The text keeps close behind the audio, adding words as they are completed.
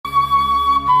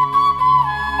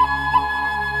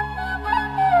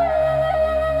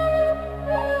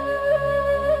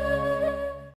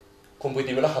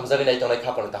hamjani nai tongnai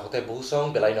khapani tahote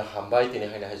busong belaino hambai tini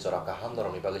haina hai jora kaham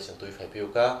noroni bagai sing tui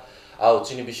phaipiuka au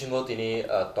chini bisingo tini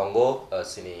tongo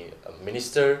sini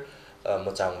minister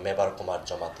mochang Mevar Kumar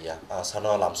Jamatia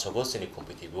sano lamsogo sini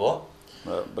kompetitibo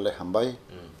bele hambai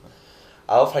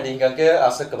au fading kangke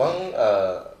asa kabang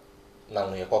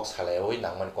nangni kok salaioi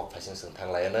nangman kok phasing sing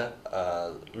thanglaina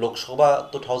Lok Sabha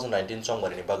 2019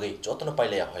 chongmari bagai jotno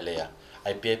pailaya hoilaya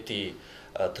IPF ti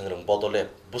thengrang bodole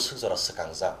busuk jora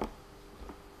sakangja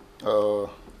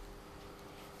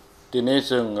tini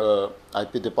sing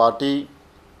IPF party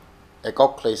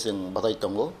ekok klasing batai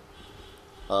tongo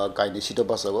kaidi sito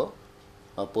basago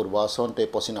purba son te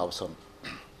posin awson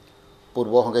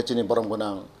purba hongke chini borom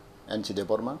gunang NC de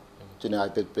Burma chini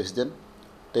IPF president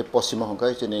te posima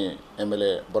hongke chini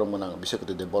MLA borom gunang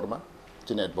Bisekuti de Burma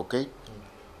chini advocate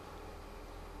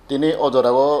tini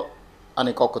ojorago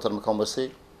ani kok kotar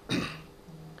mkhambasi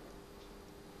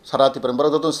sarati perembara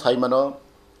dotun saimano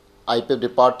IPF de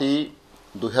party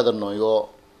 2009 go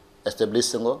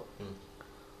establish sengo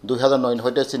 2009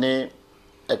 hoite chini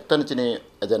ektan chini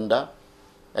agenda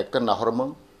ektan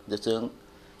nahormong jeseng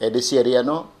ADC area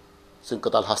no sing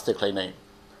kotal haste khlainai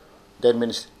that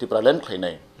means Tripura land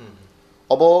khlainai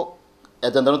obo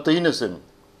agenda no tuine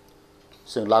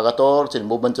sing lagator chini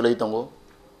movement cholai tongo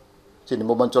chini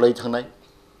movement cholai thangnai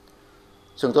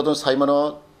sing totun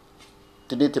saimano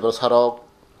tini Tripura sarok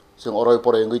sing oroi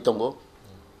poroi ngui tongo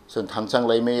sing thansang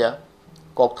laimeya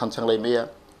kok thansang laimeya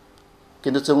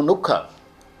kintu sing nukha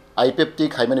IPF ti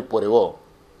khaimani poreo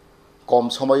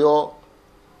kom somoyo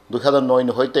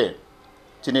 2009 hoite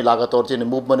chini lagator chini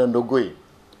movement nugui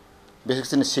basic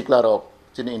chini sikla rok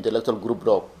chini intellectual group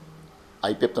rok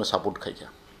IPF ton support khaikya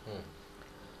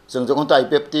jeng jokon ta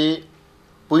IPF ti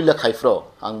puila khaifro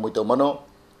ang muito mano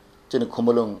chini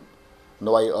khumulung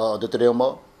noi auditorium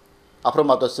afro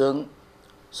mato jeng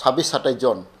 26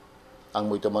 jon ang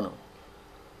muito mano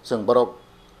jeng borok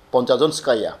 50 jon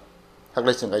skaya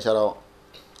haklai jeng kaisaro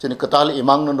chini ketal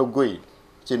imang no nugui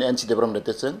chini NC Deborah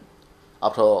Netesen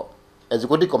afro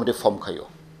executive committee form khayo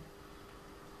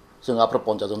jeng afro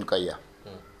 50 jon kaya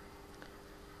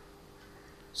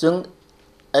jeng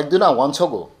ekdina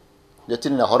wansogo je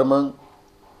chini na hormong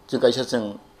jeng kaisa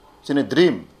jeng chini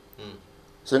dream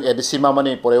jeng ADC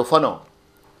mamani poreo fano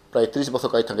prai 30 বছর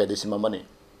kai thanga ADC mamani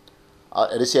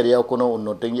ADC area kono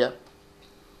unnoting ya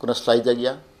kono slide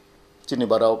ya chini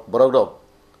barok borok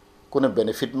kono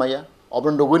benefit maya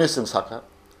obron dogune sing saka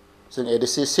sing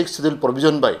ADC 6 schedule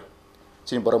provision by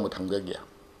chini borok muthangga gya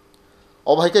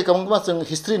obhai kai kamangma sing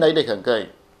history nai dekhang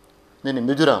kai nini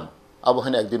Mizoram abo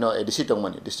hane ekdino ADC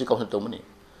tongmani district council tongmani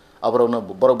abo no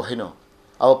borok bhaino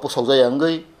abo posokjai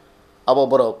angai abo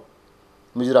borok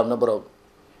Mizoram na borok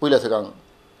puila sakang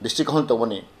district council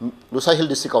tongmani Lusai Hill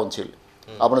district council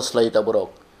abo no slai ta borok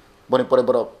boni pore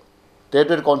borok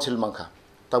territorial council mangkha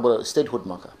ta borok statehood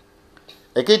mangkha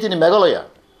ekei tini Meghalaya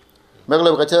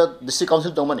kacha district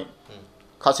council tongmani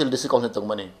Khasil district council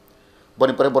tongmani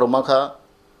boni pore borok mangkha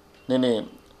nini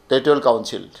territorial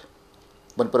council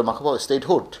boni pore mangkha bo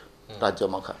statehood rajya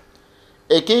mangkha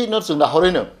ekei no sungna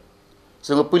horino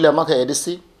sung puila mangkha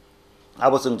ADC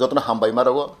abo sung jotna hambai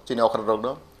marogo chini okra rok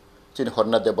no chini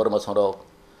Horna de Burma sorok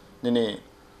nini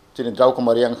chini Draw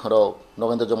Kumariang sorok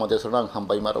Nogenda Jamatia sorang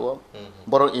hambai marogo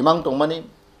borok imang tongmani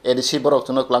ADC borok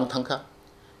chunok lang thangkha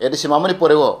ADC mamani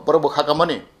porego borok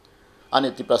bokhakamani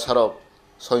ani Tripura sarok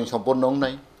soin সম্পূর্ণ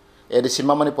nai ADC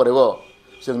mamani porego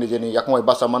जोंनि jenny yakmai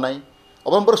basa manai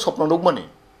obon borok sopno nugmani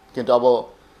kintu abo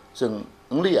जों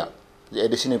ngliya je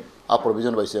ADC ni a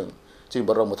provision bai जों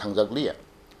borok muthangjakliya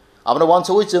abna wan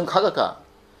soi जों khagaka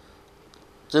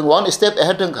जों one step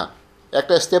ahead dengkha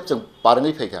ekta step जों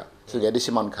parngi phaikha जों ADC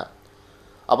mankha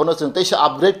abono जों teisa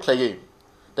upgrade khlaiye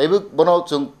taibu bono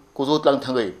जों kujut lang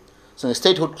thangai जों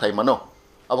statehood khlai mano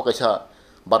abo kaisa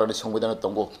barani সংবিধান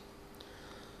tongo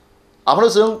abono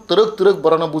जों truk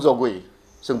borano bujogui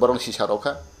जों borong sisa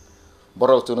rokha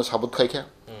borok जों sabut khaikha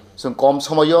जों kom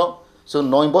somoyo जों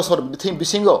 9 bosor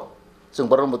bisingo जों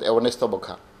borong awareness to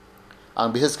bokha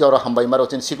ang bises ka hambai maro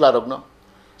chin sikla rokno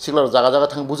sikla jaga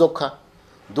thang bujokha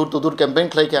dur campaign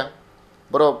khlaikha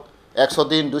borok 100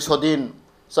 din 200 din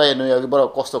sai no yagi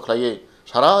borok kosto khlaiye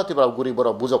sara Tripura guri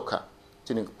borok bujokha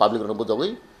chini public ro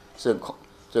bujogui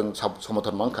जों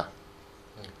समर्थन मांखा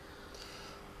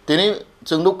tini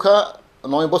जों nukha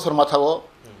 9 bosor mathago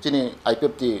chini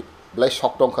IPF ti blai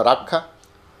sok tongkha rakha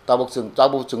tabok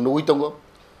जों nugui tongo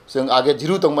जों age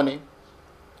jiru tongmani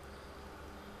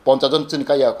 50 jon chini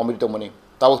kaya committee tongmani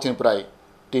tabok chini prai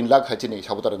 3 lakh ha chini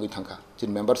sabutar ngui thangkha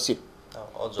chini membership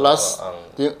plus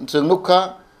जों nukha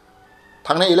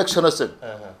thangnai election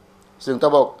जों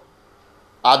tabok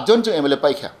 8 jon जों MLA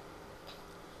paikha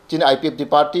chini IPFD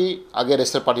party age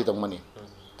register party tongmani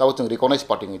tabo chung recognize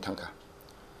party ngi thangka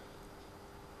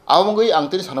awongoi ang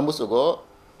tini sanam busugo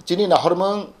chini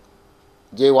nahormang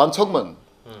je wansokmang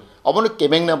abono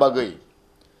kemengna bagai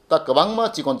ta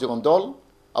kabangma chikon dol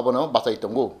abono basai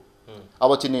tongo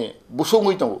abo chini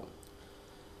busungui tongo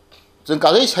जों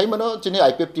गागै साइमनो chini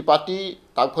IPFD party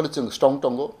takphone जों strong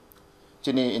tongo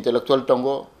chini intellectual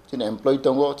tongo chini employee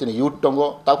tongo chini youth tongo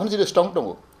takphone chini strong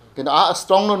tongo কিন্তু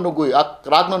strong no nugui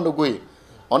rag no nugui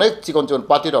onek chikon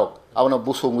party rok abono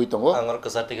busungui tongo angor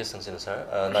kasati ke singsin sir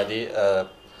nadi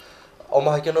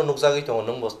oma hakeno nukjagi tongo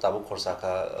nung bos tabu khorsa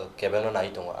ka kebeno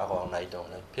nai tongo ago nai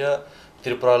tongo pia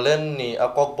Tripura len ni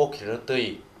akok bok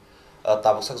hirtui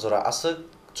tabu sak jora asuk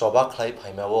choba khlai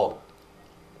phaimawo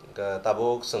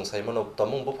tabuk sung saimano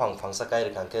tomung bufang fangsa kai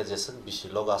rekangke jesek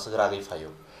bisilo gasek ragi phayo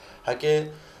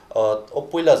hake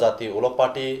opuila jati ulo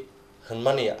party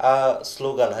hunmani a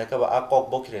slogan haika ba akok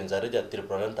bokhiren jare ja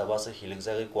Tripura tabase hilik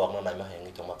jagi kuakna naima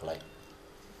hengi tomaklai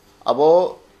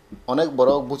abo onek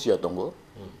borok buchia tongo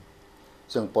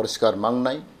जों परिष्कार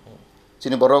मांगनाय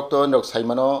chini borok to nok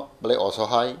saimano belai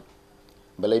osohai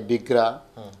belai bigra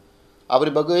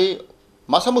abri bagai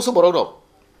masa musu borok rok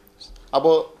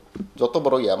abo joto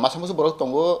borok ya masa musu borok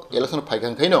tongo election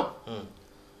phaikhang khaino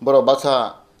borok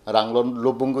baksa ranglon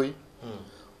lobungui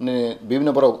ne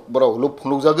bibina borok lob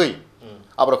phunuk jagai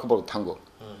abra borok thango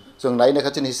जों नायनो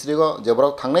खाथिन history go je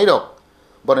borok thangnai rok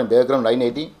borok background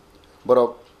nainai di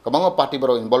borok kabang party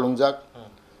borok involve lungjak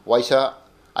waisa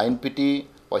INPT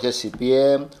waisa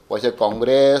CPM waisa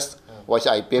Congress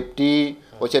waisa IPFD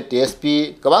waisa TSP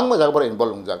kabang ma jaga borok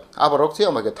involve lungjak aborok se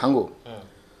amake thango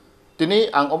tini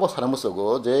ang omo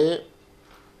sanamusogo je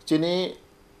chini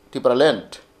Tripura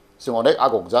land sing onek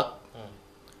agogjak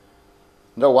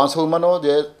nda wanso mano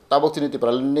je tabok chini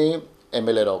Tripura land ni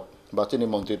MLA rok ba chini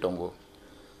mantri tongo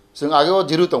sing ageo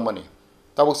jiru tongmani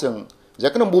tabok sing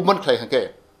jekono movement khlai hangke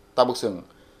tabok sing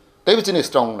tebi chini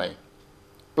strong nai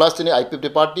plus chini IPFD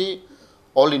party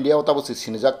all India tabok sing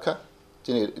sinijak kha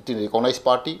chini recognize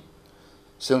party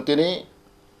sing tini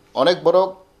onek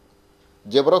borok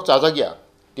je borok chajagya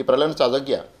Tripura land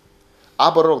chajagya a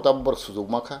borok tab borok sujog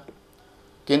makha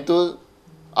kintu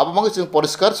abo mangke sing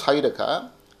poriskar sai rekha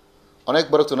onek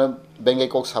borok chuna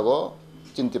bengai kok sago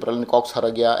chini Tripura land kok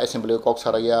saragya assembly kok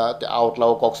saragya te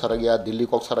outlaw kok saragya Delhi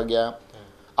kok saragya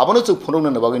abono chung phunung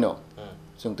na bagino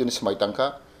chung tini smai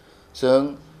tangka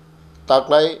chung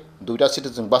taklai duita city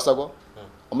chung basago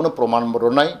amono proman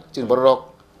ronai chin borok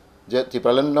je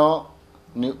Tripura land no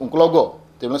ni ungklogo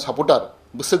temno supporter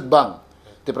busuk bang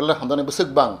Tripura land hamdani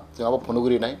busuk bang chung abo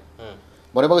phunuguri nai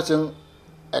bone baga chung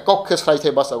ekok ke srai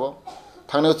thai basago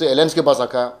thangne chu alliance ke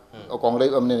basaka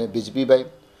congress amne BJP bai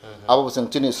abo chung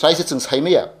chini srai se chung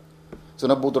saimaya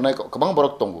chuna budonai kabang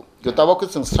borok tongu jo tabok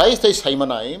chung srai thai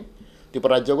saimanai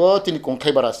Tripura jogo tini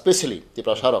kongthai bara especially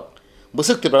Tripura sarok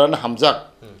busuk Tripura na hamjak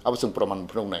abo chung praman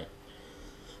phunung nai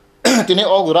tini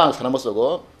og rang sanamosogo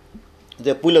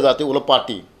je puila jati ulo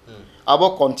party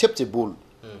abo concept je bul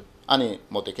ani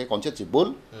moteke concept je bul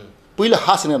puila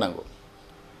hasine nango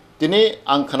tini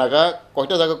ang khanaga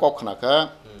koita jaga kok khanaka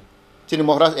chini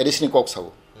mohraj edisi kok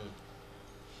sago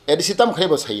edisi tam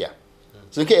khaibo saiya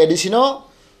jengke edisi no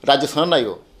rajya sana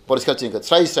naigo poriskar chingka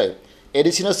srai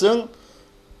edisi no jeng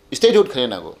statehood khane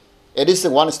nago edisi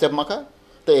one step maka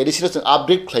te edisi no jeng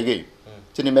upgrade khlaigai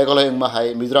chini meghalaya ma hai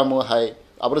mizoram ma hai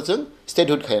abro jeng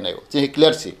statehood khane nago chini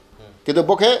clear si kintu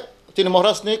bokhe chini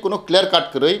mohraj ni kono clear cut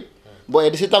kroi bo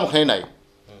edisi tam khane nai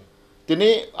tini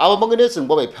abo mangene jeng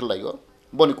bo bai pherlaigo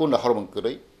boni ko na hormon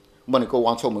kroi boni ko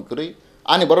wanso mo kroi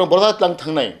ani borok borda tlang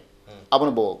thangnai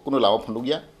aboni bo kuno lama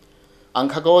phundugya ang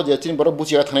khako je chini borok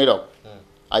buchiga thangnai rok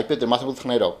IPFD masabul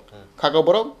thangnai rok khako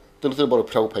borok tulsul borok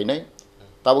phrau phainai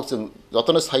tabuk chung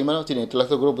jotone saimano chini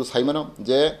intellectual group saimano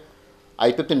je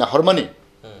IPFD na hormani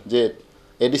je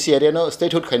ADC area no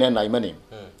statehood khaina naimani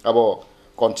abo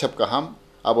concept kaham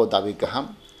abo dabi kaham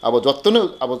abo jotone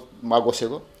abo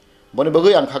magosego boni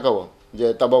bagoi ang khako je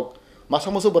tabok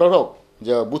masamusu borok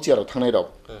je buchiaro thangnai rok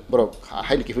borok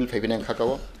hail kifil phaibine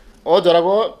khakawo o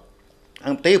jorago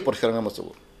ang tei porshar na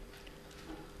mosugo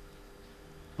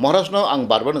maharashno ang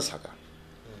barbano saka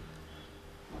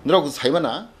ndrok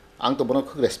saimana ang to bono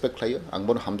khug respect khlayo ang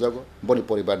bono hamjago boni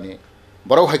poribarni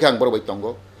borok haike ang borok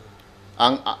baitongo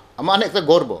ang amane ekta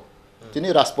gorbo tini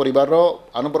ras poribar ro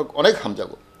anu borok onek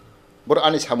hamjago borok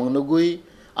ani samung nugui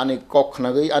ani kok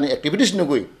khnagui ani activities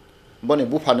nugui boni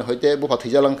bufane hoite bufa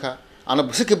thijalangkha ana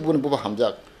busike boni bufa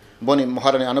hamjak boni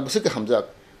maharani ana busike hamjak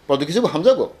produkisu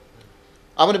hamjago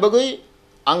amani bagoi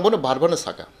ang bono barbana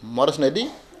saka maras nadi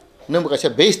nang bakaisa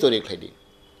base story khlaidi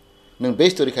nang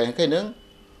base story khai nung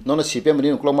nono CPM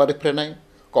ni kloma refrenai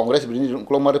Congress bini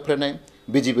uklong mar prenai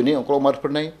BJP ni uklong mar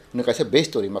prenai ni kaisa base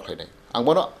story ma khainai ang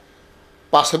bono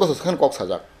pas bos kan kok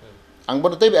sajak ang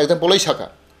bono tei example lai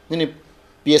saka ni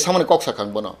PS samane kok saka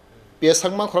ang bono PS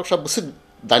sangma khoroksa busuk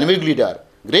dynamic leader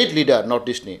great leader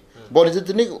northeast ni boni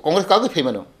jitini Congress kagu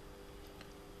feimano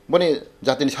boni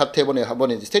jatini sathe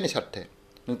boni jisteni sathe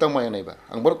nungtang maya naiba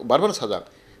ang barbar sajak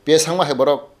PS sangma he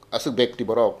borok asuk ব্যক্তি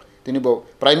borok tini bo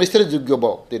prime minister jogyo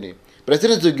bo tini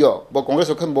president jogyo bo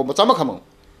Congress okhan bo chama khamung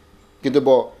কিন্তু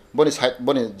বনি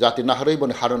বনি জাতি না হারই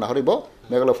বনি হারো না হারই বো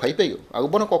Meghalaya phi পেও আগু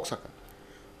বন কক সাকা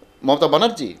মমতা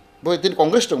ব্যানার্জি বই তিনি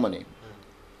কংগ্রেস টং মানে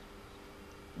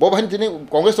বো ভাই তিনি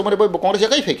কংগ্রেস টং মানে বই কংগ্রেস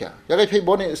একাই ফাই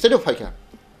বনি স্টেট অফ ফাইকা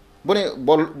বনি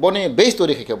বনি বেস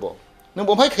তৈরি খাইকা বো নং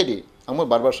বো ভাই খাইদি আমর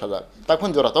বারবার সাজা তখন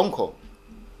জরা তংখ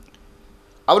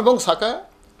আবার বং সাকা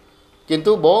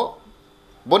কিন্তু বো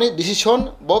বনি ডিসিশন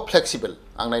বো ফ্লেক্সিবল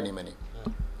আংনাই নি মানে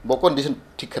বো কোন ডিসিশন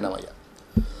ঠিক খানা মাইয়া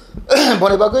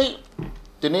বনি বাগৈ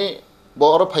তিনি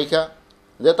বড় ফাইকা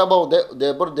যে তাবো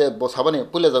দে সাবানি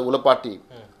পুলে যা উলো পার্টি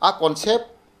আ কনসেপ্ট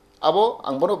আবো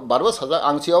আং বনো বারবার সাজা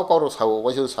আং সিয়াও কারো সাগো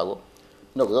ওয়াইসো সাগো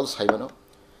নগো সাইবানো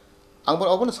আং বনো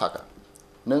অবনো সাকা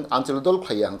নং আঞ্চল দল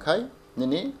ফাইয়া হাंखाय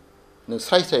নিনি নং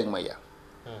সাই মাইয়া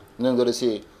নং গরেসি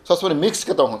সসবনি মিক্স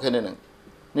কে তং হাंखाय নং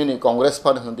নিনি কংগ্রেস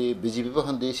ফান হন্দি বিজেপি ফা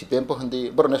হন্দি সিপিএম ফা হন্দি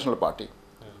বড় ন্যাশনাল পার্টি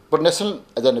বড় ন্যাশনাল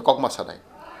এজানি ককমা সানাय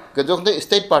গজং দে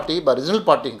স্টেট পার্টি বা রিজনাল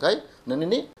পার্টি হাंखाय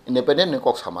नोंनि इंडिपेंडेंट नों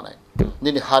कक सामानाय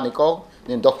नोंनि हानि कक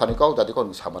नोंनि दफानि कक दादि कक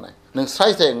सामानाय नों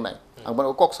साइ जायनाय आं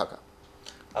बनो कक साका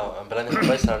बेला नि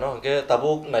बाय सानो के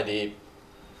ताबुक नायदि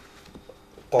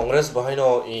कांग्रेस बहायनो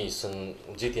इ सं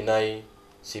जितिनाय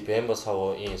सीपीएम बसावो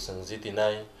इ सं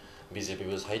जितिनाय बीजेपी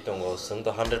बो साइ दंगो सं द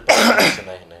 100%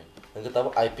 सनाय हनाय नों ताबु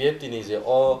आईपीएफ तिनि जे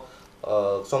अ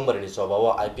संबारिनि जबाव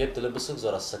आईपीएफ तले बसुक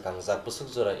जरा सकां जाक बसुक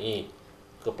जरा इ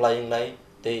कप्लाइं नाय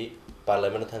ते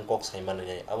पार्लियामेंट थां कक साइमानो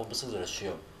जाय आबो बसुक जरा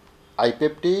शियो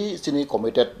आईपीएफ टी सिनि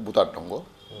कमिटेड बुतार दंगो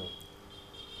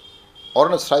और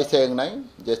साइ जायनाय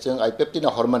जे जों आईपीएफ टी ना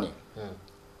हरमानि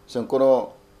जों कोनो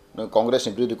कांग्रेस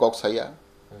नि विरोधी कक साइया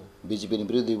बीजेपी नि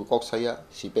विरोधी कक साइया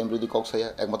सीपीएम विरोधी कक साइया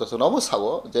एकमात्र जों नबो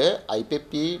सागो जे आईपीएफ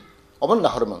टी अबन ना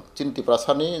हरमं चिन्ति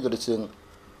प्रासानि जदि जों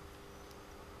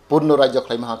पूर्ण राज्य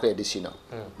खाइमा हाके एडिसिन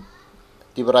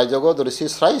तिबा राज्यगो दरसि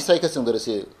साइ के जों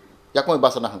दरसि याकमै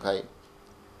बासना हांखाय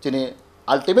चिनि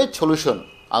आल्टिमेट सल्यूशन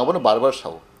आं बनो बारबार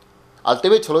साव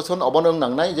आल्टिमेट सल्यूशन अबन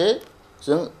नांनाय जे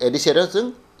जों एडिसियार जों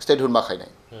स्टेटहुड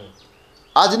माखायनाय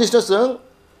आ जिनिसनो जों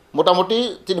मोटामोटी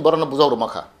तिनि बरन बुजाव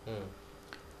माखा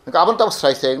आबन ताब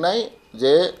स्राइ सेगनाय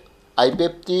जे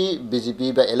आईपीएफ टी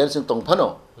बीजेपी बा एलएनसी तंफानो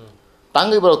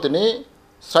तांगै बरो तिनि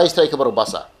स्राइ के बरो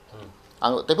बासा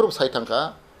आं तेफोर साइ थांका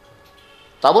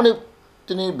ताबनि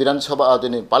तिनि विधानसभा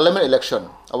तिनि पार्लियामेंट इलेक्शन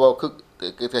अब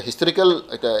हिस्टोरिकल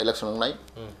एक इलेक्शन नाय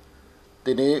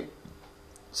तिनि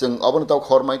जों अबन ताव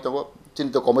खरमाय ताव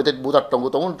चिन्त कमिटेड बुदार तंगो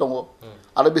तंगो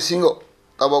आरो बिसिङो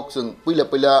ताबक जों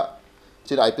पहिला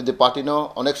चिन आईपीएफ पार्टी नो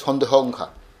अनेक सन्देह अंखा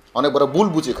अनेक बरा बुल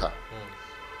बुजिखा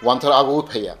वानथार आगु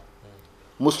फैया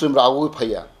मुस्लिम रा आगु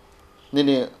फैया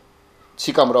निनि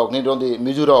सिकाम रक नि रंदि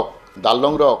मिजु रक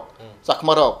दालंग रक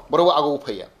चाखमा रक बरो आगु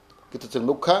फैया कितु जों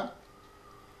नुखा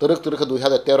तरक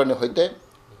 2013 नि होइते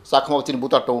चाखमा चिन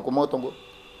बुतार तंगो कमो तंगो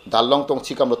दालंग तंग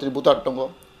सिकाम रतिनि बुतार तंगो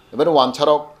एबेर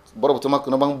वानचारक बरो जमा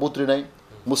गोबां बुद्रिनाय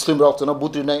मुस्लिम रक जनो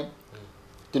बुद्रिनाय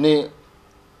तिनि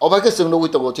अबायके जों नुगै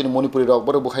तंगो चिन मणिपुरी रक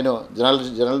बरो बुखायनो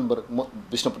जनरल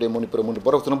बिष्णुपुरी मणिपुरी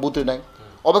बरो जनो बुद्रिनाय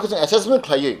अबायके जों एसेसमेन्ट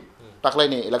खालायो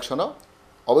ताक्लायनि इलेक्शनाव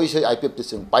अबैसै आईपीएफ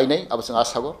जों पाइनाय अब जों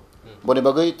आसागो बनि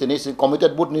बागै तिनि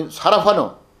कमिटेड बुथनि साराफानो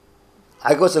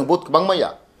आइगो जों बुथ गोबां माया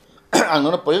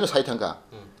आंनो पलिनो साइ थांका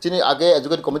चिनि आगे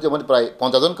एजुकेटिव कमिटि मन प्राय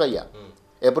 50 जन काया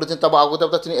एपर चिन तब आगो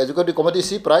तब चिनि एजुकेटिव कमिटि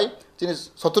सी प्राय चिनि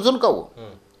 70 जन कावो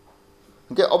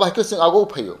के अबायके जों आगो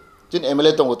फैयो चिन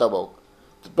एमएलए दंगो तबाव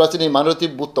प्राचिनि माइनरिटी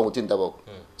बुथ दंगो चिन तबाव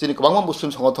चिनि गोबां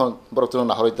मुस्लिम संगठन बरतन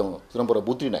नाहरै दंगो जों बर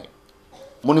बुद्रिनाय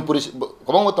मणिपुरी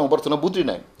गोबां दंगो बरतन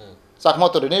बुद्रिनाय चाखमा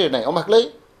तरिने रेनाय अमाखलै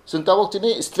जों तबाव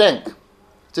चिनि स्ट्रेंथ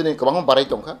चिनि गोबां बाराय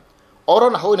दंखा अर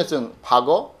नाहैनो जों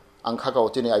फागो आंखागाव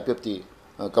चिनि आईपीएफ टी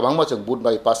गोबां मा जों बुथ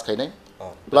बाय पास खायनाय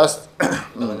प्लस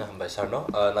नोंना हामबाय सारनो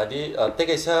नादि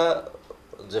तेगैसा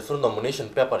जेफोर नमिनेशन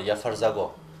पेपर या फरजागो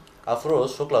आफ्रो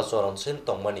शुक्ला चरणसिन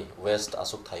तंगमानि वेस्ट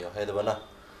आसुक थायो हेदबना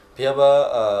फियाबा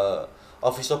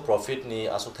ऑफिस ऑफ प्रॉफिट नि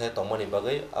आसुक थायो तंगमानि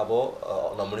बागै आबो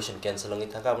नमिनेशन कैंसिल नङि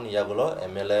थाका आबनि यागोलो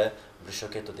एमएलए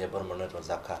बृषकेतु देबर मन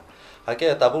रजाखा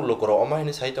हाके ताबु लोकरो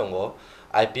अमाहिनि साइतंगो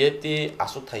आईपीएफ टी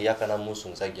आसुक थाया kana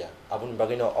musung जागिया आबनि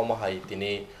बागैनो अमाहाय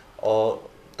तिनि अ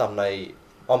तामनाय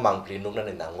अमांप्रि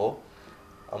नुगनानै नांगो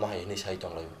अमाहाय नि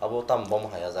साइतंलाय आबो ताम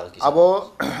बमहाया जालकि आबो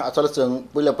आसल जों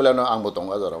पहिला पहिलानो आंबो दं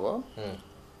आजाराबो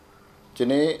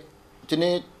चिनि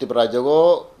chini Tripura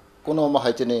jago kuno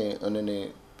mahai chini ni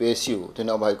PSU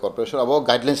chini mahai corporation abo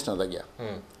guidelines na lagi ya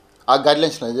a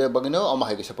guidelines na je bagino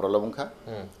mahai kisa problem kha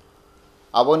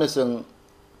abo ne sing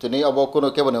chini abo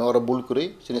kuno ke bane ora bul kuri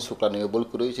chini sukla ne bul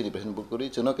kuri chini president bul kuri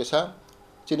chino kisa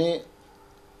chini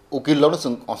ukil lo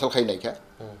sing onsal khai nai kha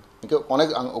ke onek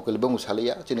ang ukil bang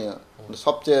usalia chini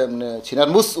sobche chinar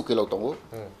mus ukil lo tongo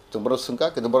jumbar singka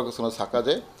ke jumbar ko sino saka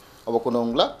je abo kuno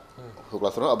ngla hukla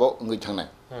sino abo ngi thangnai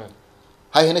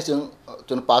hai hene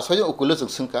chung pas hoy ukul chung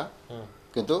singka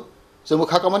কিন্তু semua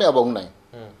kamane abong nai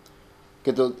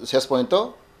কিন্তু শেষ point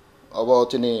abo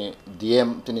chini DM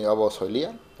chini abo soilia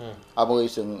abo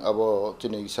iseng abo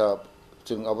chini hisab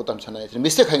chung abo tam chanai chini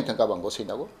mistake haing thangka banggo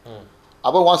sinago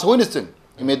abo once hoin chung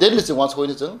immediately chung once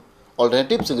hoin chung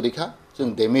alternative chung rikha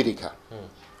chung demi rikha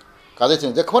kaje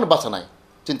chung je khon basanai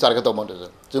chin char ka to mon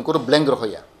chung ko blank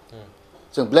roya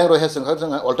chung blank roya chung ha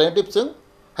chung alternative chung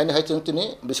haini hai chung chini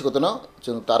bisikotno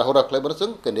chung tarahora khlai bar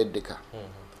chung candidate dikha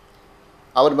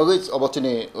আবার মগে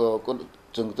অবচনি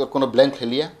जों তো কোনো blank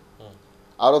খেলিয়া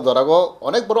আর ধরাগো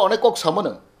অনেক বড় অনেক cock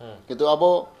সামনে কিন্তু আবো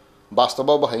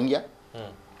বাস্তবাव বাহাইঙ্গিয়া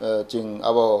जों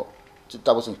আবো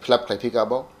তাবো जों ফিলাপ খাইফিকা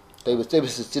আবো তাই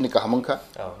বিসি চিনি কাহামংখা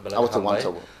আবো তো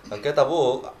ওয়ানসাবো angke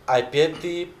tabu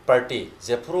IPFT party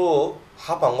jepro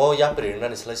hapango yapri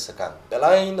nani slai sakan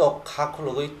belai no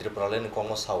khakhulugoi Tripura len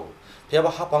komo sau pheba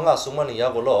hapanga sumani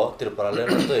yabolo Tripura len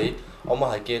dei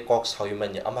oma hake kok sawi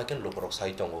manya ama ken lokrok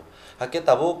sai tongo hake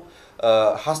tabu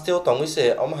hasteo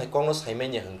tongise oma hai kongno sai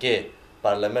manya hangke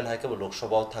parliament hake lok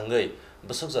sabha thangai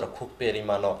besok jara khuk peri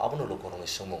mano abono lokorong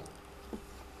sumung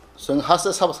जों हासे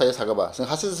साब साया सागाबा जों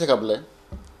हासे सागाबले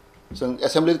जों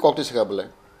assembly kokti सागाबले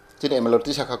चिनि MLT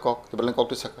साखा कक बेलें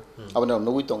kokti साखा आबनो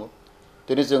नगुइ दङ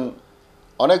दिनै जों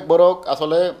अनेक बरक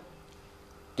आसले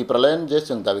Tripura len जे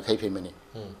जों दाबि खाइफैमानि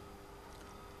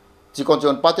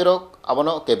चिकन पातिरक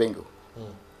आबनो केबेंगु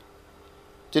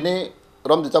चिनि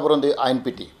रम दिता बरन्दि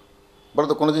आइनपिटि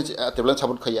बरद कोनो दिन Tripura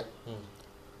साबुत खाया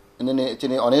इने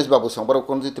चिनि अनेस बाबु सं बरक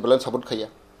कोनो दिन Tripura साबुत खाया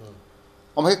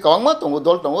ओमफ्राय कावंगमा दङ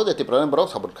दल दङ जे Tripura बरक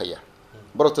साबुत खाया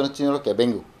बरक चिनि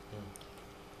केबेंगु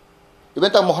इबेन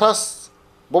ता महाराज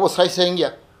बबो साइ साइंगिया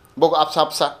बबो आपसा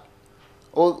आपसा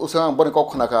ओ उसang बने कक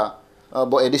खनाका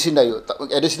बो एडिसिन दायो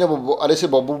एडिसिन बो आलेसे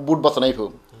बबो बुट बातनाय फु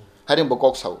हारिं बो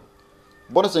कक साव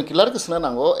बने जों किलार कसना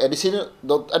नांगो एडिसिन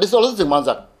अल जों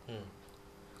मानजाक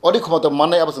अदि खमत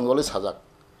माननाय आबो जों अले साजाक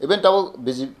इबेन ताबो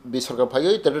बि सरकार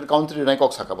फायै टेरिटरि काउन्ट्रि नाय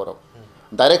कक साका बरक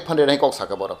डाइरेक्ट फन्ड नाय कक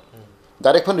साका बरक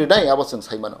डाइरेक्ट फन्ड नाय आबो जों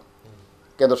साइमानो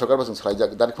केन्द्र सरकार जों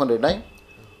सालायजाक डाइरेक्ट फन्ड नाय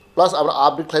प्लस आबो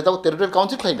आपडेट खालायजाव टेरिटरि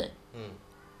काउन्ट्रि खालायनाय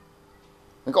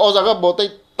इनका ओ जागा बोतै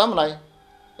तामनाय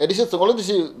एडिसन जों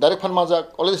अलरेडि डाइरेक्ट फन्ड माजाक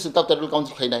अलरेडि ता टेरिटरि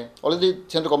काउन्ट्रि खालायनाय already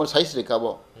central government size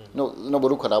रेखाबो no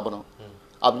बरु खराबनो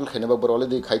आपडेट खालायनाय बरो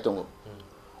अलरेडि खाइ दङ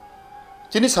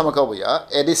चिनि सामाखा बया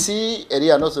एडिसि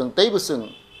एरिया नो जों तैबो जों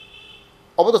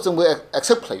अबो जोंबो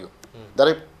एक्सेप्ट खालायो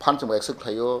डाइरेक्ट फन्ड जोंबो एक्सेप्ट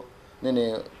खालायो ने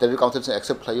टेरिटरि काउन्ट्रि जों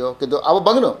एक्सेप्ट खालायो किन्तु आबो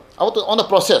बांगनो आबो तो अन द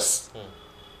प्रोसेस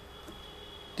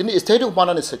तिनि स्टेट अफ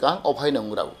मानानि सिगां अफाय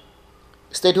नंगराव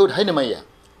स्टेट हुड हायनो माया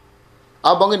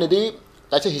आ बांगनो दि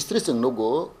कासे हिस्ट्री जों नगो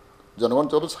जनगण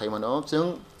जब साइमानो जों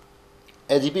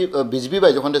एजिपि बिजिपि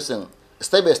बाय जखन जों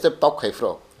स्टेप बाय स्टेप टक खाइफ्र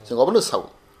जों अबनो साव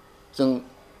जों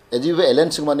एजिपि एलेन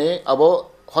जों माने आबो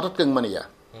हठात जों मानिया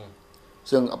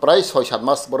जों प्राय 6-7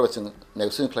 मास बर जों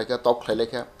नेगोसिएसन खालायखा टक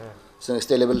खालायलेखा जों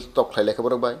स्टेट लेभेल टक खालायलेखा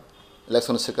बर बाय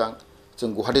इलेक्शन सिगां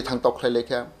जों गुवाहाटी थां टक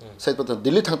खालायलेखा साइड जों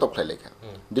दिल्ली थां टक खालायलेखा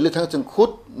दिल्ली थां जों खुद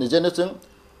निजेनो जों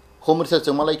होम मिनिस्टार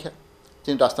जों मालायखा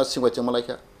जों राजनाथ सिंह जों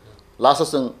मालायखा लास्ट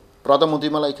जों प्रधानमंत्री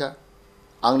मालायखा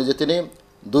आंनि जेतिनि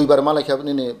 2 बार मालायखा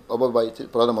नि अब बाय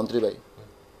प्रधानमंत्री बाय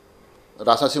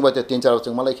राजनाथ सिंह बाय 3-4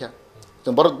 जों मालायखा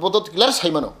जों भारत बदत क्लियर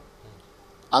साइमानो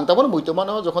आं ताबो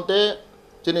मुइतमानो जखनते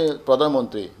जोंनि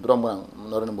प्रधानमंत्री ब्रह्म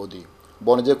नरेन्द्र मोदी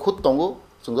बने जे खुद दङ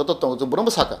जों जत दङ जों ब्रह्म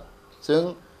साखा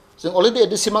जों अलरेडि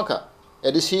एडिसि माखा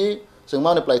एडिसि जों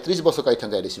माने प्लाय 30 बोसोर गाय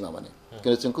थांगा एडिसि माने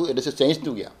किन्तु जोंखौ एडिसि चेंज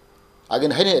दुगिया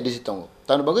आगेन हायने एडिसि दङ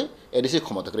तानो बागै एडिसि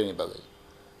खमतग्रेनि बागै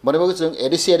माने बागै जों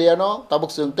एडिसि एरिया न ताबक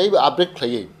जों तैबो आपडेट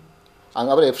खालायो आं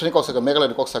आबो एफ्रेन कक्साका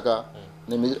मेघालयनि कक्साका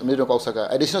मिजोराम कक्साका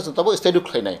एडिसि जों ताबो स्टेट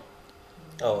खालायनाय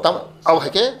ताम आव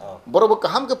हायके बरोबो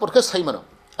काहाम के परखे साइमानो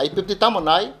I50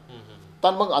 तामनाय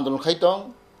तानबं आन्दोलन खायतों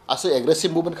आसो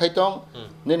एग्रेसिव मुभमेन्ट खायतों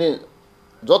ने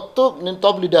जत्त ने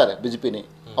टप लिडार बीजेपी नि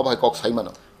अब हाय कक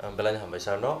साइमानो बेलानि हामबाय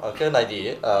सार न के नायदि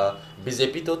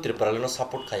बीजेपी तो Tripura len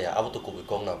सपोर्ट खाया अब तो कुबि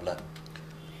कं नाब्ला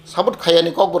सपोर्ट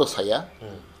खायानि कक बर साया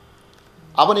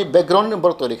आबनि बैकग्राउन्ड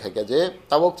बर तोरि खायके जे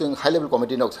ताबक जों हाई लेभेल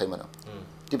कमिटि नक साइमानो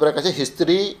Tripura कासे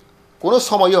हिस्ट्री कोनो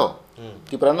समय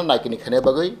Tripura न नायकिनि खायनाय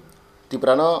बागै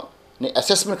Tripura नि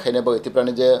एसेसमेन्ट खायनाय बागै Tripura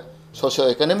नि जे सोशियो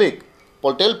इकोनॉमिक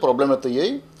पोलिटिकल प्रॉब्लम तो ये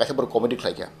कैसे बर committee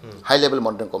खाइका high level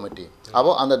monitoring committee अब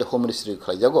अंडर द होम मिनिस्ट्री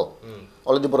खाइ जागो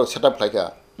ऑलरेडी बर सेटअप खाइका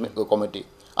कमिटी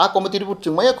आ कमिटी रिपोर्ट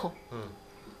जों मायाखो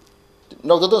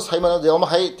नगद साइमान जे हम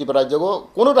हाई तिब राज्यगो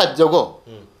कोनो राज्यगो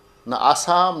ना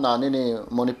आसाम ना निनि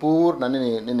मणिपुर ना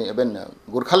निनि एबेन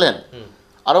गुरखालैंड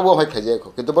आरो बो हाय खाइजायखो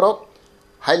किन्तु बर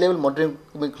हाई लेवल मॉनिटरिंग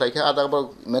कमिटी खाइका आदा बर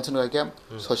mention खाइका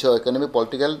socio economic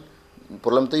political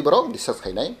problem तो बर डिस्कस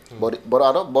खाइनाय बर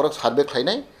आरो बर सार्वे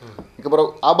खाइनाय इखो बर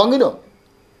आबांगिनो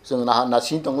जों ना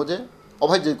सिन दंगो जे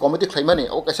अभाय जे कमिटी खाइमानि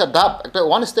ओ कैसा डाब एकटा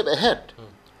वन स्टेप अहेड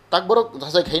ताक बर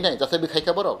जासाय खाइनाय जासाय बि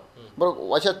खाइका बर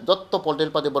वाइसा जत्तो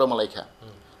पॉलिटिकल पार्टी बर मालायखा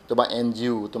तोमा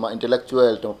एनजीओ तोमा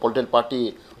इंटेलेक्चुअल तोमा पॉलिटिकल पार्टी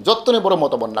जत्तोनि बर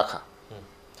मतबन नाखा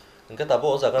इनका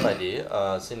दाबो जागा नायदि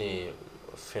सिनि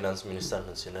finance minister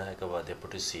नसिना हायकबा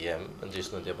deputy CM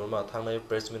Jishnu Debbarma थांनाय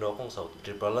प्रेस मिटआव खंसाव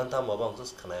त्रिपुरालान ता माबा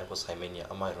अंस खनाय को साइमेनि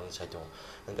आमायरं साइदों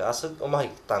इनका आसक अमाय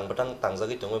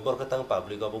तांजागै दङ बरका तां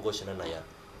पब्लिक आबो गसिना नाया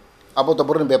अब तो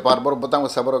बरन व्यापार बर बतांग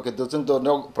साबर के तो जों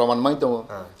तो प्रमाण माइ दङ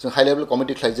जों हाई लेवल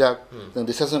कमिटी खाइजाक जों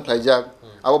डिस्कशन खाइजाक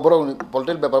अब बर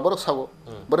पॉलिटिकल व्यापार बर सागो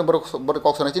बर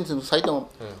कक्सनाय चिन जों साइ दङ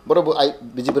बर आई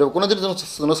बिजेपि कोनो दिन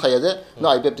जों साया जे न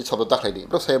आईपीएफटी सब ताखाइदि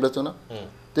बर सायब्ला जों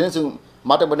तेने जों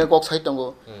माटे बने कक साइ दङ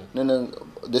नों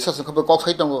डिस्कशन खबे कक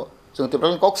साइ दङ जों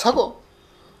तेब्रान कक सागो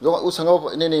जों उसंग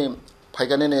नेने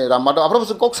फाइका नेने रामादो आब्रो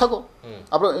जों कक सागो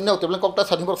आब्रो इनाव तेब्रान ककटा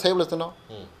साथिं बर सायब्ला जों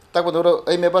tak betul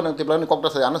ay mebar nang tiplan kok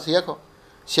tas ana siya ko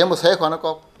siya mo saya ko ana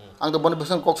kok ang to bon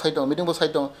besan kok sai tong meeting bo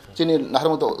sai tong chini nahar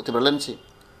mo to tiplan si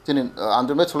chini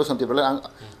andro me solution tiplan ang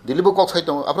dili bo kok sai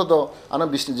tong apro to ana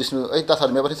jisnu ay ta sar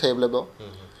mebar sai blebo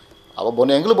aba bon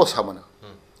angle bo sa mana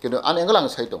কিন্তু an angle ang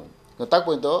sai tong tak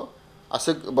point to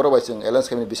asik boro bai sing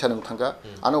alliance kami bisa nang thangka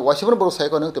ana wasibon boro sai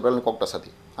ko nang tiplan kok tas ati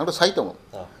ang to sai tong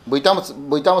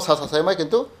boitam sa sai mai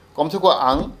কিন্তু কমসে কম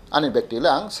আং আনি ব্যক্তিলে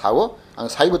আং সাবো আং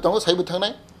সাইবো তঙ্গ সাইবো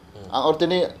থাंनाय आं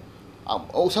अर्तिनि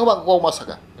औसंबा गौ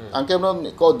मासाका आं केमनो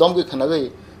को दमगि खनागै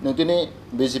नोंतिनि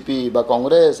बीजेपी बा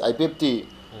कांग्रेस आईपीएफटी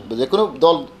जेकुनु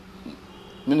दल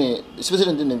निनि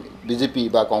स्पेशली निनि बीजेपी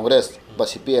बा कांग्रेस बा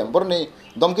सीपीएम बरनि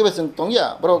दमगि बेसं तंगिया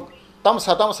बर ताम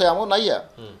सायामो नाइया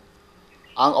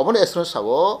आं अबनि एक्सपिरियेन्स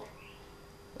साबो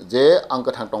जे आं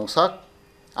कथां टंसाक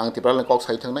आं तिप्रालनि कक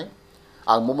साइ थांनाय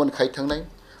आं मुमन खाइ थांनाय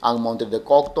आं मन्दिर दे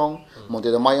कक दं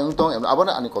मन्दिर दे मायं दं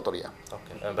आबानो आनि कतरिया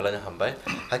ओके बेलानि हामबाय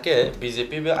हाके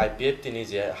बीजेपी बे आईपीएफ तिनि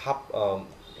जे हाप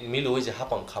मिलुइ जे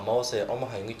हापां खामाव से अमा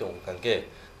हायंगि दं कांके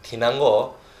थिनांगो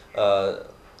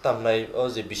तामनाय ओ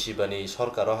जे बिसिबानि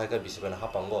सरकाराव हायका बिसिबानि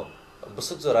हापांगो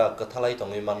बुसुक जरा कथालाय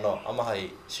दंनि माननो अमा हाय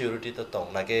सिकिउरिटी त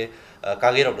दं नाके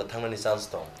कागिराव द थांनायनि चान्स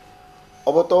दं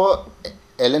अब तो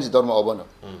एलेन्स धर्म अबनो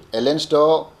एलेन्स तो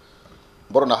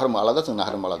बर नाहार मालादा जों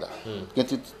नाहार मालादा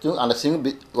किन्तु जों आलासिं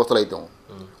गतलाय दं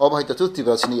अब हायतो तु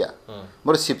तिब्रासिनिया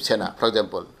बर शिवसेना फॉर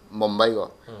एग्जांपल मुंबई गो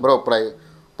बर प्राय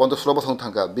 15-16 बसं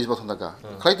थांका 20 बसं थांका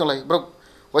खाय तलाय बर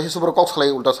वाइसे सुबर कक सालाय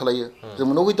उल्टा सालाय जों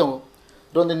नगै दं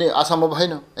रनदिनि आसाम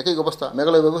बाहायनो एकै अवस्था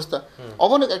मेघालय अवस्था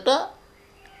अबनो एकटा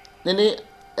निनि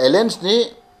एलेन्स नि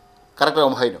कारेक्टार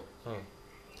बाहायनो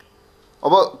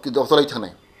अब कि गतलाय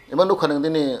थानाय एबा नुखानों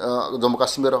दिनि जम्मु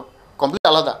काश्मीर कमप्लिट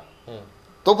आलादा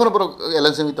तो फोन बर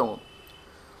एलेन्स नि दं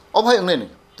अबहाय अंगने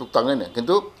तुक तांगने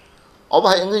किन्तु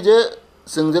अबहाय अंगि जे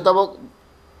जों जे ताबो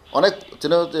अनेक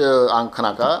जेनो आं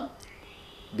खोनाका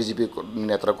बीजेपी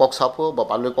नेता कक साफो बा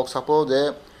पार्टी कक साफो जे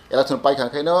इलेक्शन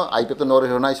पाइखांखायनो आईपीएफ तो नरे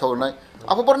होनाय सगरनाय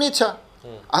आफो बरनि इच्छा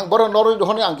आं बर नरे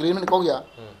होनाय आं ग्रिन कगया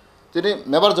दिनै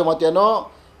मेबार जमातियानो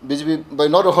बीजेपी बै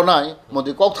नरे होनाय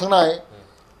मदि कक थांनाय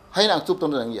हायन आं चुप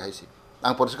तन नंगि हायसि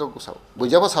आं परिस्कार कुसाव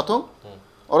बयजाबो साथो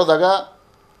अर जागा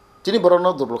चिनी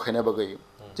बरनो दुर्बल खायना बगै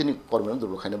चिनी कर्मनो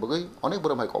दुर्बल खायना बगै अनेक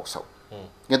बर भाई कक साव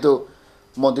किन्तु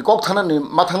मदि कक थांनानै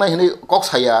मा थांनाय हिनि कक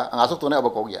साया आं आसक तने अब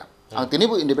कगया आं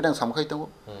तिनिबो इन्डिपेन्डेन्ट सामखाय दंगो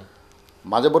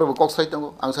माजे बरबो कक साइ दंगो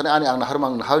आं साने आं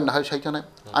नाहार साइ थानाय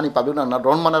आंनि पाब्लिक ना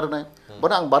रन मानारनाय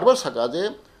बर आं बारबार सागा जे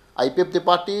आईपीएफ दि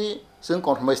पार्टी जों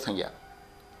कन्फर्माइज थांगिया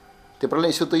तेप्रले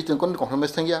इशु तै जों कोन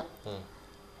कन्फर्माइज थांगिया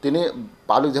तिनि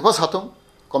पाब्लिक जेबा साथों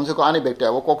कमसे कम आनि बेक्टे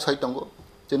अब कक साइ दंगो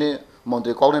तिनि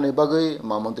मन्त्री कगनायनि बागै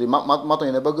मा मन्त्री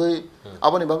मातयनि बागै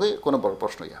आबनि बागै कोनो बर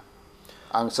प्रश्न गैया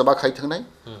आं सबा खाइ थांनाय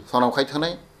सनाव खाइ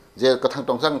थांनाय जे कथां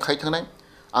टंसा आं खाइ थांनाय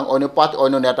आं अन्य पार्टी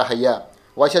अन्य नेता हाया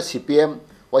vice CPM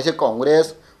vice Congress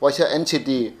vice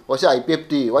NCT vice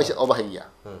IPFT vice अबाहाया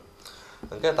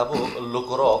ओंके Tabo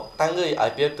लोकरो तांगै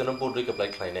IPF तनो बोर्ड के अप्लाई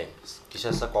खालायनाय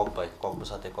किसासा कक बाय कक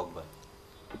बसाते कक बाय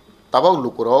ताबो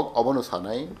लोकरो अबनो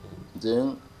सानाय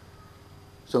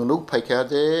जों नुक फाइखा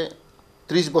जे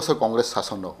 30 बছর कांग्रेस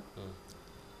शासन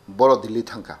बर दिल्ली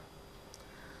थांका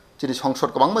चिनी संसद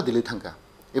गोबां दिल्ली थांका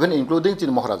इवन इनक्लुडिं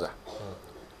चिनी महाराजा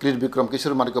क्लीर विक्रम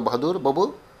किशोर मानिक बहादुर बाबू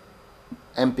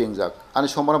MP इंजाक आंनि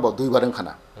समाना बो 2 बार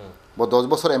खाना बो 10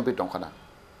 बছर MP टंखाना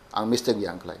आं मिस्टेक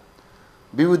गैया आंखलाय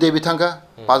बिबु देबि थांगा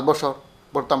 5 बছर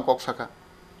बरताम कक साका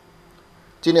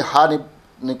चिनि हानि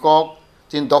निकक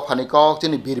चिनि दफा निकक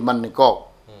चिनि बिरमान निकक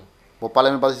बो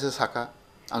पार्लियामेन्ट बाजिसे साका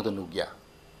आं तो नुगिया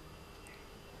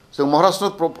जों महाराष्ट्र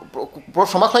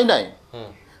प्रसमा खालायनाय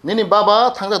निनि बाबा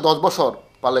थांगा 10 बছर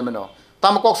पार्लियामेन्टआव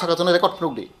ताम कक साका जों रेकर्ड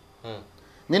प्रुगदि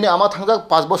निनि आमा थांगा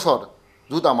 5 बছर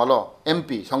जुदा मालो MP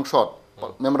संसद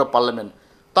मेम्बर अफ पार्लियामेन्ट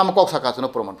ताम कक साका जों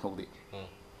प्रमाण प्रुगदि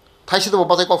थाइसे तो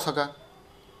बाथाय कक साका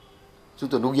जों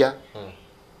तो नुगिया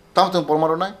ताम जों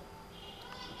प्रमाण नाय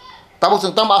ताबो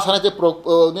जों ताम आसानाय जे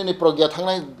निनि प्रज्ञा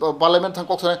थांनाय पार्लियामेन्ट थां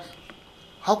कक सानाय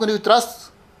हाउ कैन यू ट्रस्ट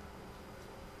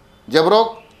जेब्रक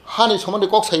हानि सोमोन्दै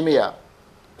कक साइमेया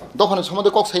दफानि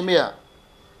सोमोन्दै कक साइमेया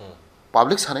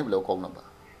पाब्लिक सानाय बेलायाव कक नाम्बा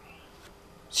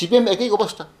CPM एकै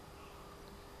अवस्था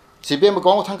CPM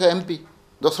गाव थांखा MP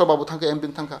दसरा बाबु थांखा MP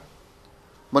थांखा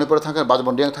मणिपुर थांखा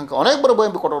बाजबन्दियां थांखा अनेक बरो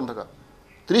MP कटन थांखा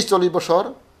 30-40 बছर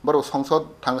बरो संसद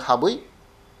थां हाबै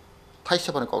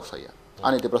थाइसेफानि कक साया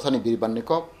आनि देब्रासानि बिरबाननि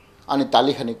कक आनि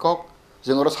तालिखानि कक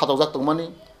जों अरो सादावजाक तंमानि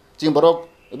जों बरो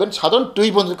इबेन साधारन दुइ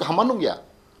बन्द हामा नंगिया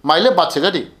माइले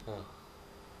बादसेगादि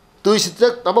दुइ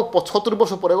सिट्रेक ताबो 75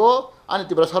 बছর परेगो आनि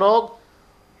देब्रासारक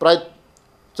प्राय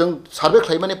जों सार्भे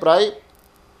खालामनानै प्राय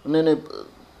ने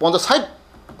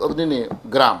 50-60 ने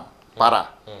ग्राम पारा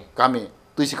गामि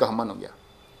दुइसि का हामा नंगिया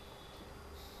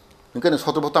ओंखायनो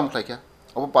 70 बताम खालायखा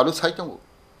अब पालु साइ दङ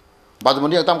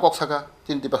बादमनि आं ताम कक साका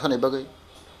तिन देब्रासानि बागै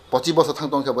 25 बছর थां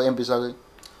दंखा बो MP जागै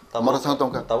मारा थां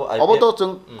दंखा अब तो जों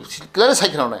क्लियर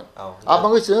साइखनाय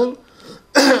आबाङै जों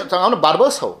थाङानो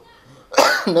बारबोसाव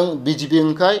नों BJP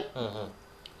ओंखाय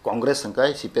कांग्रेस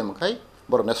ओंखाय CPM ओंखाय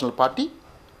बर नेशनल पार्टी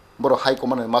बर हाई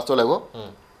कमान्ड मास्टरलागो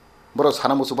बर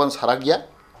साना मुसुबान सारा गैया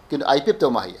किन्तु IPF तो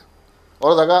माहिया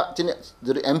और जागा तिनि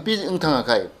जरि MP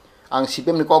ओंथाङाखाय आं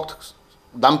CPM नि कक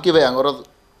दामकिबाय आं और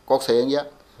कक सायंगिया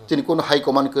तिनि कोन हाई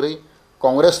कमान्ड करै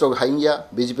कांग्रेस रग हायंगिया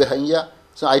BJP हायंगिया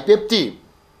जों IPF टी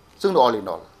जों ऑल इन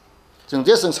ऑल जों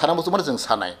जे जों साना मुसुबान जों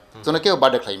सानाय जों के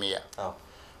बादे खालायमेया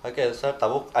okay sir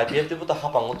Tabo IPF T बुता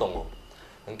हापांगो दङ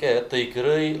ओंके तै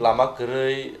गरै लामा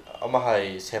गरै अमाहाय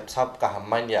सेपसाप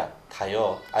गाहामानिया थायो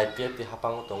IPF टी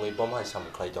हापांगो दङ इबो माहाय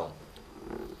सामख्लाय दं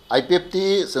IPF टी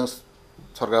जों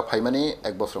सरकार फाइमानि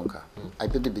 1 बছর ओंखा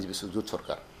IPF टी BJP सुजुत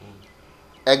सरकार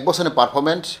 1 बছरनि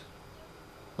पारफरमेंस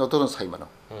नतो जों साइमानो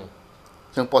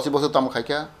जों 25 बছর ताम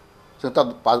खायखा जों ता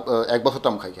 1 बছর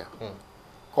ताम खायखा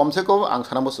कम से कम आं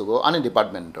साना बसुगो आनि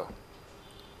डिपार्टमेंट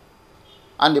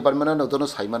नतो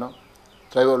साइमानो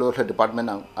ट्राइबल वेलफेयर डिपार्टमेंट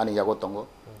आनि यागो दंगो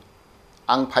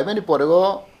आं फाइमानि परेगो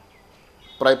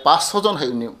प्राय 500 जन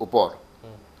हायनि ऊपर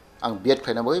आं BEd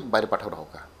खायना बै बायरे पाठाव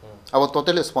रहका अब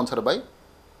totally sponsor by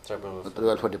tribal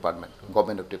welfare department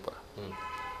government of Tripura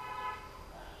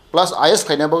plus IS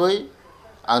खायना बै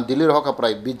आं दिल्ली रहका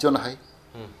प्राय 20 जन हाय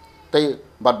तै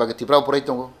बाद बागे त्रिपुरा पराय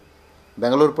दंगो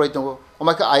बेंगलुरु पराय दंगो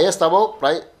अमाके IS ताबो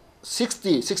प्राय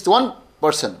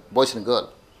 61% boys and girl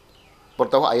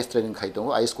परताव IS training खाय दंगो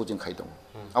IS कोचिंग खाय दंगो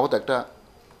अब तो एकटा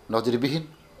नजरिबिहीन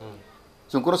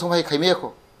जों कोनो समय खायमेयाखो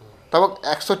ताबो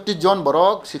 61 जन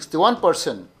बरक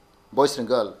 61% boys and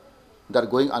girl they are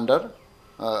going under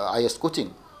IS coaching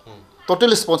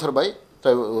totally sponsor by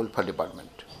tribal welfare department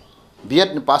BEd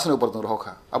नि पास ने ऊपर दं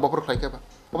रहका अब पर खायखाबा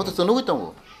अब तो चनुगै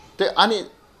दंगो ते आनि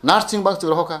नार्सिंग बांग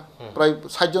रहका प्राय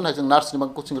 60 जन हाय जों नार्सिंग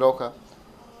बांग कोचिंग रहका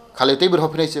खालि तै बिर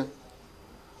हफिनाय जों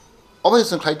अबे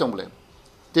जों खाय दंबले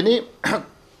दिनै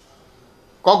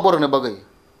कक बरनो बागै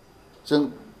जों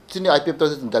तिनि IPF तो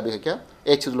जों दाबि खायखा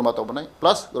एक सिदुल माताव बनाय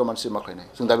प्लस रोमान सिमा खायनाय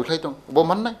जों दाबि खाय दं अब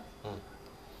माननाय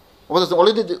अब जों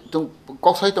अलरेडी जों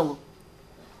कक साय दं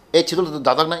एक सिदुल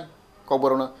दादागनाय कक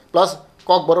बरनो प्लस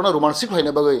कक बरनो रोमान सिक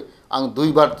खायनाय बागै आं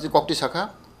 2 बार ककटी साखा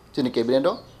जोंनि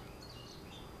कैबिनेटआव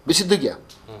बिसिद गैया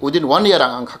विदिन 1 इयार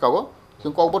आं खाकावो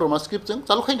जों कक बर रोमान स्क्रिप्ट जों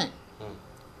चालु खायनाय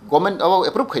गवर्नमेंट अब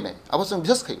एप्रुव खायनाय अब जों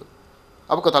बिसास खायो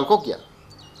अब कताल कक गैया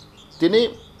दिनै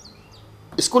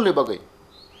स्कुल नि बागै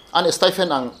आं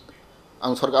स्टाइफेन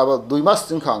आं सरकार अब 2 मास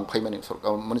जोंखा आं फाइमानि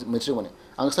सरकार मोनसे माने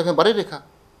आं स्टाइफेन बाराय रेखा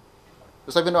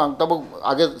स्टाइफेन आं ताबो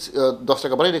आगे 10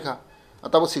 टाका बाराय रेखा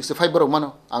ताबो 65 बर मानो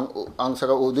आं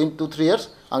सका विदिन 2-3 इयार्स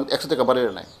आं 100 टाका बाराय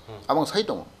रेनाय अब आं साइ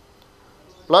दङ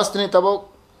प्लस दिनै ताबो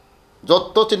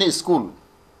जत्तो तिनि स्कुल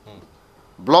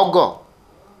ब्लग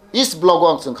इस ब्लग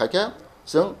आं जों खायखा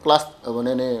जों क्लास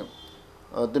माने ने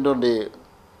दिनदे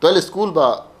 12 स्कुल बा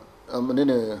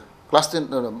माने क्लास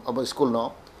 10 अब स्कुल न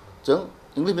जों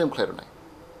English medium खायरनाय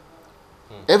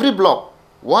every block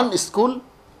one school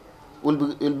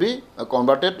will be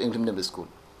converted English medium school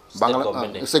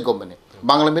Bangla state government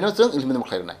Bangla medium जों English medium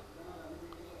खायरनाय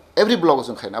every block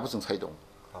जों खायना अब जों साइ दं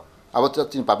अब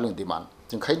tin public demand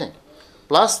जों खायनाय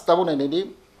प्लास ताबो नायनायनि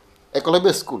एकलब्य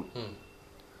स्कुल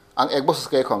आं एक बছर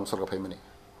खायखौ आं सरकार फायमाने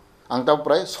आं दा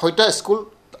प्राय 6टा स्कुल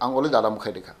आं अलरेडि आराम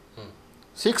खायदेखा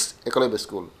 6 एकलब्य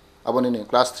स्कुल आबोनि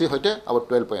क्लास 3 हयते अब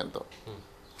 12 पर्यंत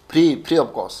free of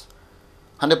cost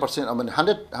 100% I mean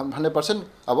 100%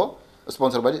 अब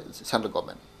स्पॉन्सर बाय सेंट्रल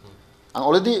गवर्नमेंट आं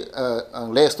अलरेडि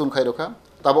ले स्टून खायरखा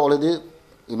तब अलरेडि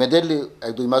इमिडिएटली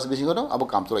एक दुई मास बिसिङाव दं अब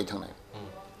काम चलाय थांनाय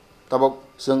तब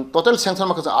जों टोटल सेंक्शन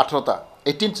माखासे 18टा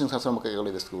 18 जों सेंक्शन माखासे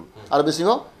एकलब्य स्कुल आरो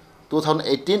बिसिङाव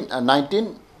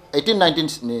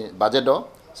 2018-19 नि बाजेटआव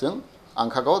जों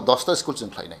आंखागाव 10टा स्कुल जों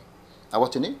खायनाय अब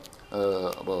चिनि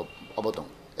अब दं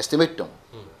एस्टिमेट दं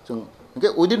जों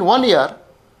विदिन 1 year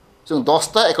जों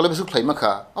 10टा एकलब्य स्कुल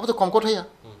खायमाखा अब तो कमकट हैया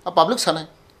अब पब्लिक सानाय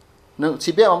नों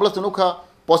सिबिया मामला जोंखा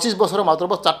 25 बोसोराव मात्र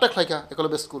 4टा खायखा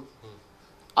एकलब्य स्कुल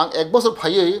आं एक बोसोर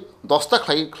फायै 10टा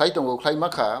खाय दंगो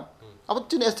खायमाखा अब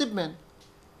चिनि एचिवमेन्ट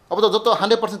अब तो जत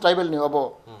 100% ट्राइबल नि अब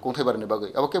गंथायबारनि बागै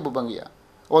अब के बुबांगिया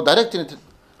अब डाइरेक्ट चिनि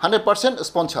 100%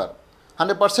 स्पॉन्सर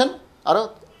 100% आरो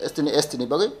एसटी नि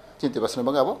बागै 20%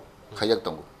 बागै अब खायक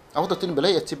दंगो अब तो चिनि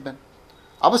बेलाय एचिवमेन्ट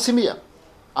अब सिमिया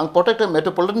आं प्रोटेक्टेड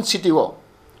मेट्रोपॉलिटन सिटी वो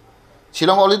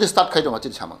शिलं अलरेडि स्टार्ट खाय दं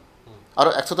चिनि सामा आरो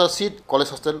 100टा seat college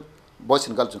hostel boys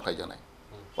and girls जों खाय जानाय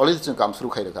अलरेडि जों काम शुरू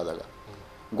खाय रखा जागा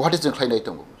गुवाहाटी जों खायनाय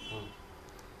दंगो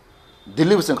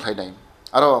दिल्ली जों खायनाय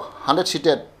आरो 100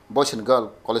 seated boys and girl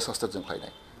college hostel जों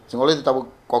खायनाय जों अलरेडि ताबो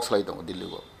कक्स खाय दं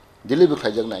दिल्ली बो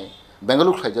खाय जानाय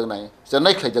बेंगलुरु खाय जानाय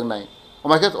चेन्नाई खाय जानाय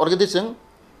ओमाके अलरेडि जों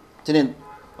चिनि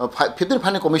 15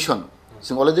 फाइनेंस कमिशन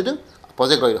जों अलरेडि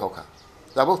प्रोजेक्ट राय होखा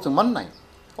दाबो जों माननाय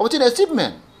अब चिनि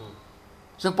एचिवमेन्ट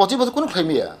जों 25 बोसोर कोन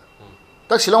खायमिया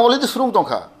दा शिलं अलरेडि सुरुं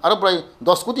दंखा आरो प्राय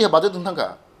 10 कोटी बाजेट दंथांखा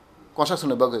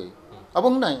कन्स्ट्रक्शन बागै अब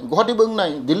नाय गुवाहाटी बो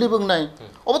नाय दिल्ली बो नाय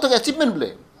अब तो एचिवमेन्ट ब्ले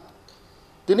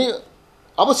दिनै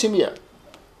अब सिमिया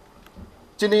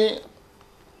चिनि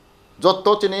जत्त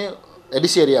चिनि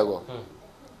एडिसि एरिया गो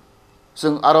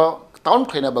जों आरो टाउन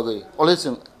खायना बागै अलरेडि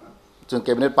जों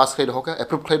कैबिनेट पास खायद होखा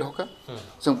एप्रुव खायद होखा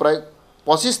जों प्राय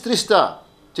 25-30टा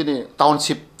चिनि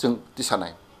टाउनशिप जों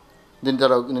दिसानाय दिन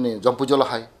दाराव नि जम्पुजला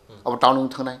हाय अब टाउन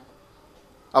थांनाय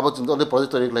अब जों अलरेडि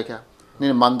प्रोजेक्ट तैयार लायखा नि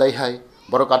मानदाय हाय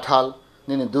बरकाथाल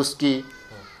नि दुस्की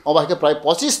अब हायके प्राय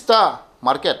 25टा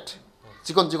मार्केट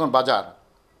चिकन बाजार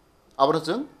अब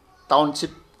जों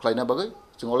टाउनशिप खायना बागै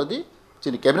जों अलरेडि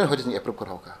जोंनि कैबिनेट हयते जों एप्रुव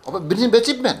खालामखा अब बिनि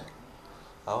एचिवमेन्ट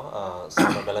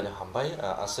सामा बेलानि हामबाय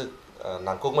आसो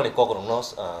नांकुक माने ककरंनो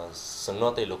सोंनो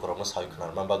तै लुकरंनो साय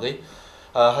खनार मा बागै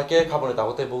हाके खाबोनो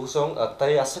दावते बहुसं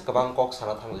ताई आसो गोबां कक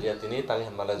साना थांलिया तिनि तांनि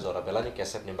हामलाय जरा बेलानि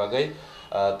केसेटनि बागै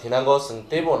थिनांगो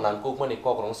सोंतेबो नांकुक माने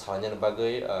ककरंनो सानानि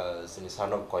बागै जोंनि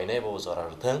सानो कयनाय बो जरा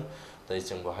रथों तै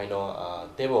जों बहायनो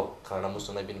तेबो खाना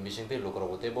मुसुनाय बिनि बिसिंते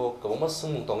लुकरंबो तेबो गोबां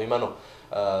सुंमुं दङै मानो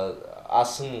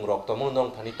आसुं रक्तमो दं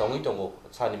थानि दङै दङो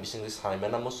सानि बिसिंनि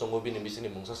सानायमाना मुसुंगो बिनि बिसिंनि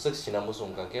मुंसा सखसिना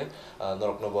मुसुंगाके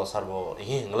नरकनबो सारबो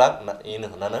हि हंलाक इन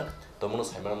होनानो तमनो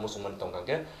सायमाना मुसुंमान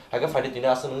दंगाके हागे फायदि तिनि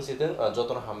आसु नंसिते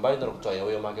जतन हामबाय नरक जयाव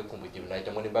मागे कुंबिति नाय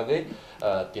तमनि बागै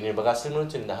तिनि बगासिनो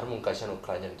चिन नाहार मुं कायसानो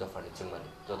ख्रायनानि तो फानि चिंमानि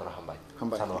जतन हामबाय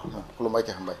खुलुमबाय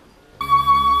के हामबाय